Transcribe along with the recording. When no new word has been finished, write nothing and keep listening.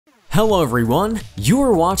Hello everyone, you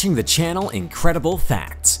are watching the channel Incredible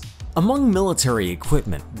Facts. Among military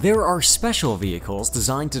equipment, there are special vehicles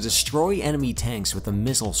designed to destroy enemy tanks with a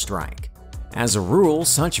missile strike. As a rule,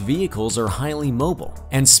 such vehicles are highly mobile,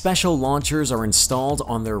 and special launchers are installed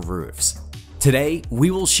on their roofs. Today, we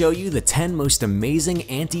will show you the 10 most amazing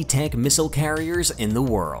anti-tank missile carriers in the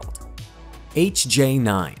world.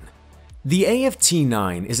 HJ-9. The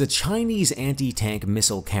AFT-9 is a Chinese anti-tank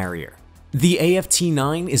missile carrier. The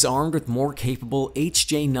AFT-9 is armed with more capable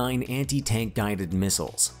HJ-9 anti-tank guided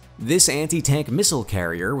missiles. This anti-tank missile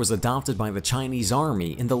carrier was adopted by the Chinese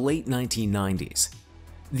Army in the late 1990s.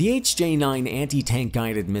 The HJ-9 anti-tank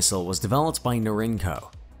guided missile was developed by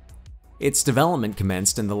Norinco. Its development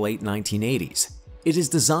commenced in the late 1980s. It is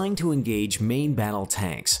designed to engage main battle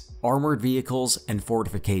tanks, armored vehicles, and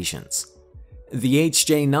fortifications. The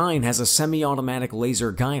HJ-9 has a semi-automatic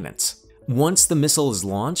laser guidance. Once the missile is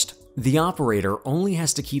launched, the operator only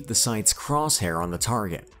has to keep the sight's crosshair on the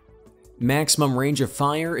target. Maximum range of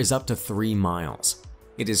fire is up to 3 miles.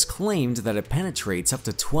 It is claimed that it penetrates up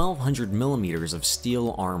to 1200 millimeters of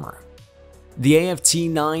steel armor. The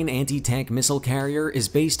AFT-9 anti-tank missile carrier is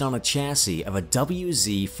based on a chassis of a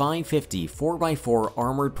WZ-550 4x4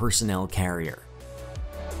 armored personnel carrier.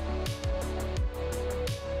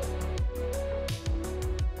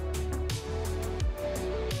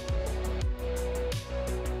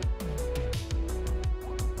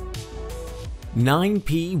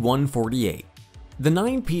 (9P-148). The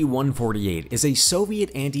 9P-148 is a Soviet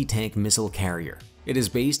anti-tank missile carrier. It is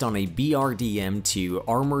based on a BRDM-2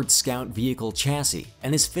 armored scout vehicle chassis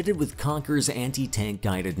and is fitted with Konkur's anti-tank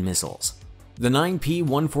guided missiles. The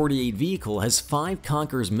 9P-148 vehicle has 5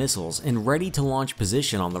 Konkur's missiles in ready-to-launch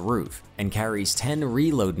position on the roof and carries 10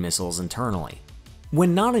 reload missiles internally.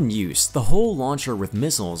 When not in use, the whole launcher with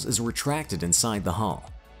missiles is retracted inside the hull.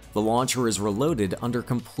 The launcher is reloaded under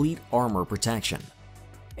complete armor protection.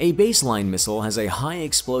 A baseline missile has a high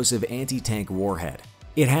explosive anti-tank warhead.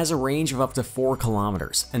 It has a range of up to 4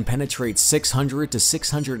 kilometers and penetrates 600 to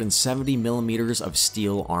 670 millimeters of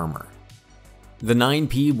steel armor. The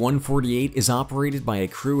 9P-148 is operated by a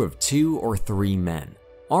crew of 2 or 3 men.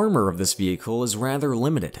 Armor of this vehicle is rather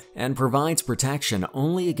limited and provides protection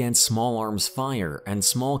only against small arms fire and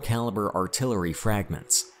small caliber artillery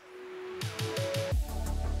fragments.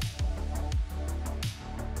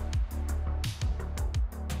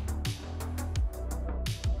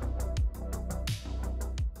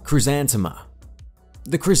 Chrysanthema.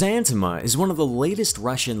 The Chrysanthema is one of the latest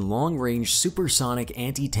Russian long-range supersonic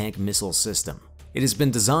anti-tank missile system. It has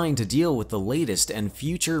been designed to deal with the latest and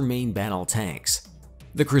future main battle tanks.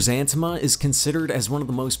 The Chrysanthema is considered as one of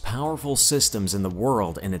the most powerful systems in the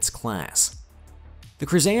world in its class. The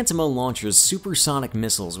Chrysanthema launches supersonic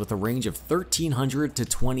missiles with a range of 1,300 to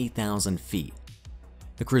 20,000 feet.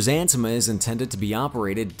 The Chrysanthema is intended to be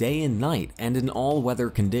operated day and night and in all-weather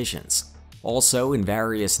conditions. Also in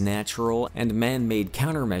various natural and man-made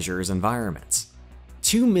countermeasures environments.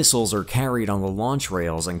 2 missiles are carried on the launch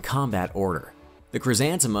rails in combat order. The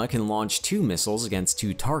Chrysanthema can launch 2 missiles against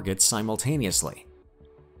 2 targets simultaneously.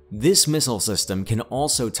 This missile system can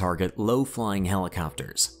also target low-flying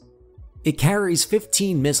helicopters. It carries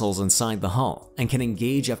 15 missiles inside the hull and can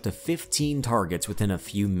engage up to 15 targets within a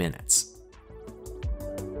few minutes.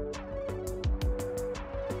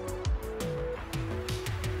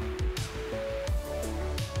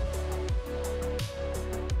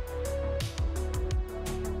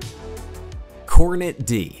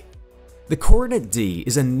 Kornet-D. The Kornet-D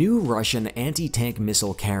is a new Russian anti-tank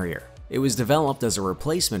missile carrier. It was developed as a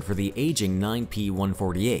replacement for the aging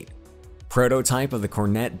 9P-148. Prototype of the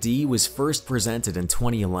Kornet-D was first presented in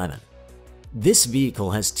 2011. This vehicle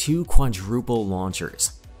has 2 quadruple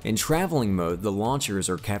launchers. In traveling mode, the launchers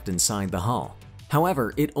are kept inside the hull.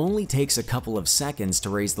 However, it only takes a couple of seconds to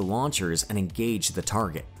raise the launchers and engage the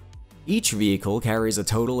target. Each vehicle carries a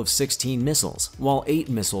total of 16 missiles, while 8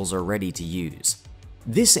 missiles are ready to use.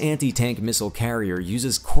 This anti-tank missile carrier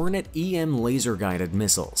uses Kornet-EM laser-guided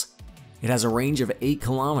missiles. It has a range of 8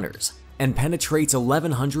 kilometers and penetrates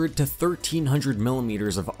 1,100 to 1,300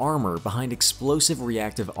 millimeters of armor behind explosive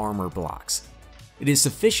reactive armor blocks. It is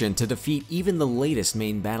sufficient to defeat even the latest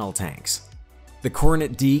main battle tanks. The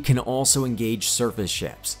Kornet-D can also engage surface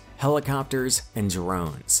ships, helicopters, and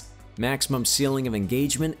drones. Maximum ceiling of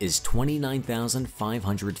engagement is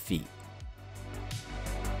 29,500 feet.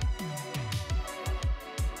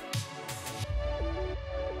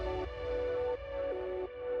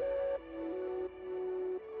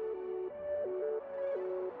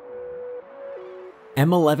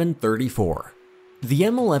 M1134. The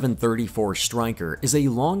M1134 Striker is a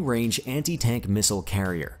long-range anti-tank missile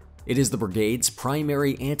carrier. It is the brigade's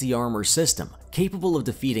primary anti-armor system, capable of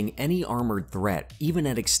defeating any armored threat, even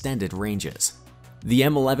at extended ranges. The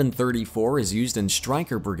M1134 is used in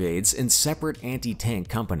Stryker brigades in separate anti-tank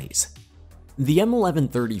companies. The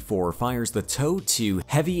M1134 fires the TOW-2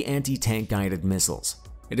 heavy anti-tank guided missiles.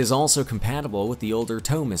 It is also compatible with the older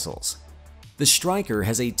TOW missiles. The Stryker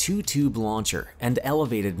has a 2-tube launcher and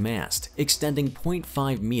elevated mast, extending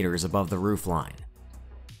 0.5 meters above the roofline.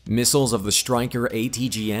 Missiles of the Stryker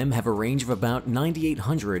ATGM have a range of about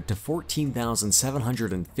 9,800 to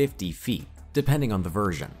 14,750 feet, depending on the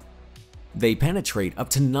version. They penetrate up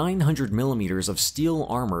to 900 millimeters of steel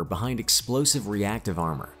armor behind explosive reactive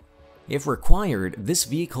armor. If required, this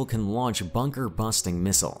vehicle can launch bunker-busting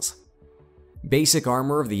missiles. Basic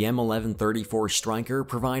armor of the M1134 Stryker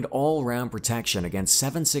provide all-round protection against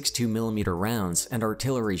 7.62mm rounds and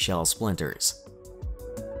artillery shell splinters.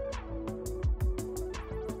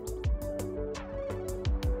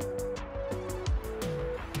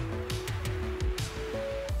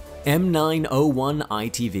 M901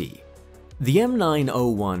 ITV. The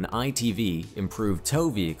M901 ITV improved tow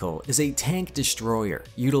vehicle is a tank destroyer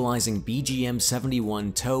utilizing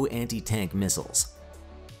BGM-71 tow anti-tank missiles.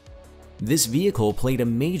 This vehicle played a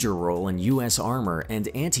major role in US armor and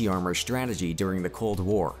anti-armor strategy during the Cold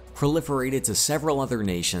War, proliferated to several other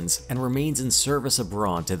nations, and remains in service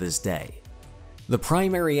abroad to this day. The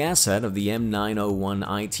primary asset of the M901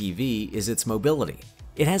 ITV is its mobility.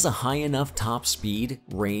 It has a high enough top speed,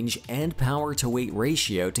 range, and power-to-weight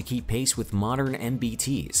ratio to keep pace with modern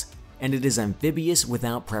MBTs, and it is amphibious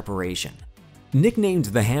without preparation. Nicknamed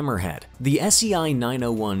the Hammerhead, the SEI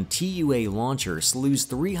 901 TUA launcher slews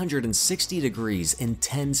 360 degrees in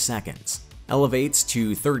 10 seconds, elevates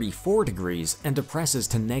to 34 degrees, and depresses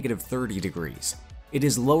to -30 degrees. It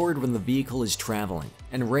is lowered when the vehicle is traveling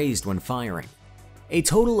and raised when firing. A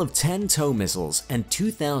total of 10 tow missiles and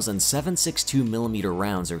 2,000 7.62mm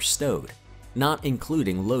rounds are stowed, not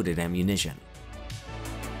including loaded ammunition.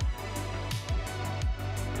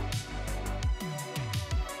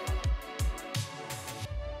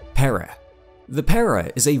 Para. The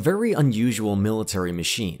Para is a very unusual military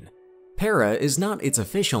machine. Para is not its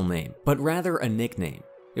official name, but rather a nickname.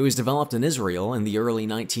 It was developed in Israel in the early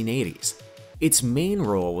 1980s. Its main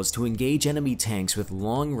role was to engage enemy tanks with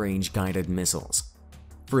long-range guided missiles.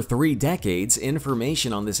 For 3 decades,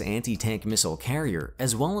 information on this anti-tank missile carrier,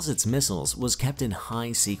 as well as its missiles, was kept in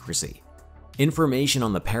high secrecy. Information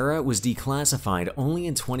on the Para was declassified only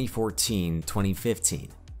in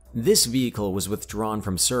 2014-2015. This vehicle was withdrawn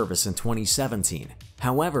from service in 2017.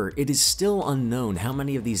 However, it is still unknown how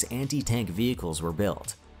many of these anti-tank vehicles were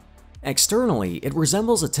built. Externally, it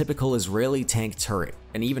resembles a typical Israeli tank turret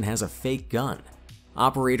and even has a fake gun.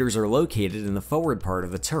 Operators are located in the forward part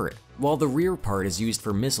of the turret, while the rear part is used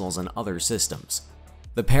for missiles and other systems.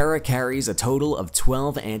 The Para carries a total of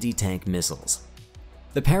 12 anti-tank missiles.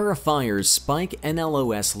 The Para fires Spike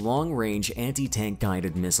NLOS long-range anti-tank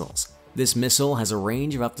guided missiles. This missile has a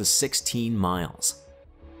range of up to 16 miles.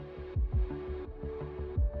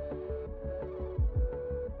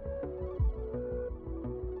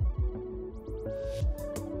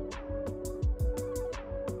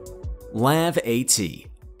 LAV-AT.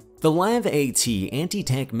 The LAV-AT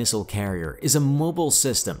anti-tank missile carrier is a mobile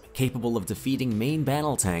system capable of defeating main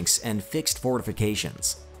battle tanks and fixed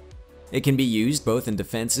fortifications. It can be used both in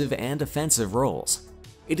defensive and offensive roles.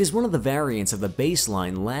 It is one of the variants of the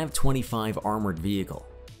baseline LAV-25 armored vehicle.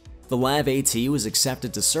 The LAV-AT was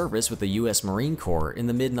accepted to service with the US Marine Corps in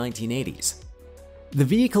the mid-1980s. The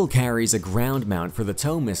vehicle carries a ground mount for the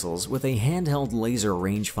tow missiles with a handheld laser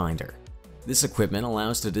rangefinder. This equipment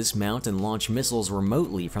allows to dismount and launch missiles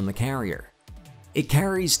remotely from the carrier. It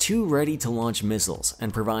carries 2 ready-to-launch missiles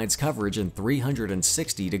and provides coverage in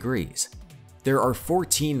 360 degrees. There are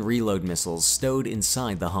 14 reload missiles stowed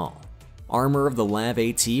inside the hull. Armor of the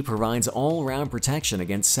LAV-AT provides all-round protection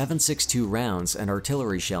against 7.62 rounds and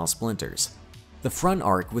artillery shell splinters. The front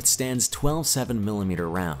arc withstands 12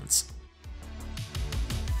 7mm rounds.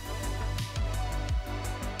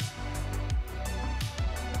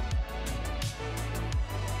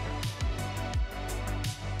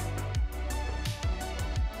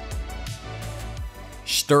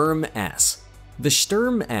 Shturm-S. The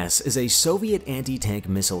Shturm-S is a Soviet anti-tank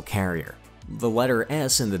missile carrier. The letter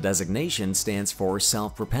S in the designation stands for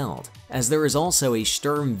self-propelled, as there is also a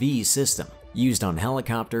Shturm-V system used on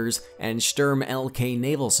helicopters and Shturm-LK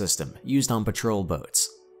naval system used on patrol boats.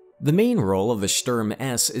 The main role of the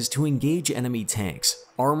Shturm-S is to engage enemy tanks,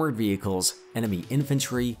 armored vehicles, enemy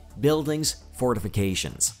infantry, buildings,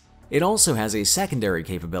 fortifications. It also has a secondary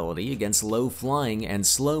capability against low-flying and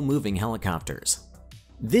slow-moving helicopters.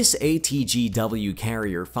 This ATGW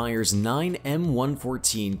carrier fires 9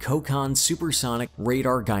 M114 Kokon supersonic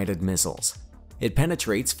radar-guided missiles. It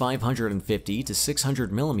penetrates 550 to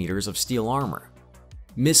 600 millimeters of steel armor.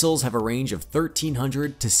 Missiles have a range of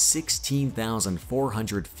 1,300 to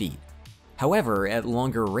 16,400 feet. However, at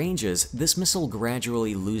longer ranges, this missile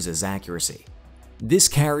gradually loses accuracy. This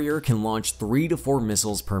carrier can launch 3 to 4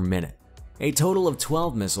 missiles per minute. A total of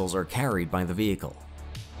 12 missiles are carried by the vehicle.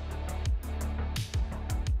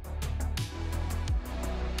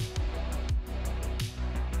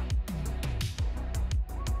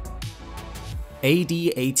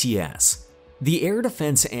 AD-ATS. The Air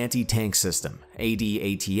Defense Anti-Tank System,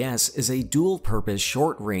 AD-ATS, is a dual-purpose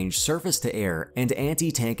short-range surface-to-air and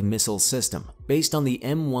anti-tank missile system based on the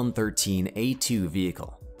M113A2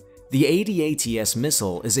 vehicle. The AD-ATS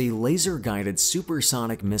missile is a laser-guided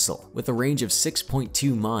supersonic missile with a range of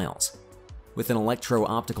 6.2 miles, with an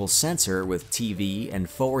electro-optical sensor with TV and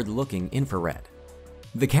forward-looking infrared.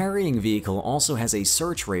 The carrying vehicle also has a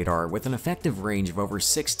search radar with an effective range of over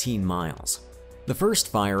 16 miles. The first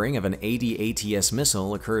firing of an AD-ATS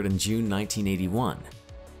missile occurred in June 1981.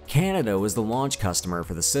 Canada was the launch customer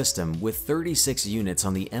for the system, with 36 units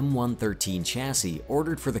on the M113 chassis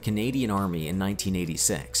ordered for the Canadian Army in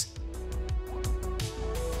 1986.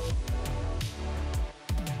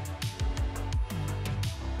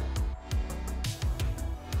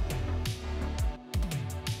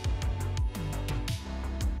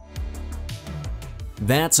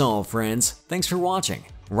 That's all, friends. Thanks for watching.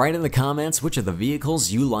 Write in the comments which of the vehicles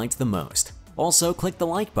you liked the most. Also, click the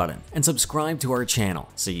like button and subscribe to our channel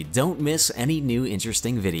so you don't miss any new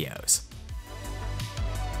interesting videos.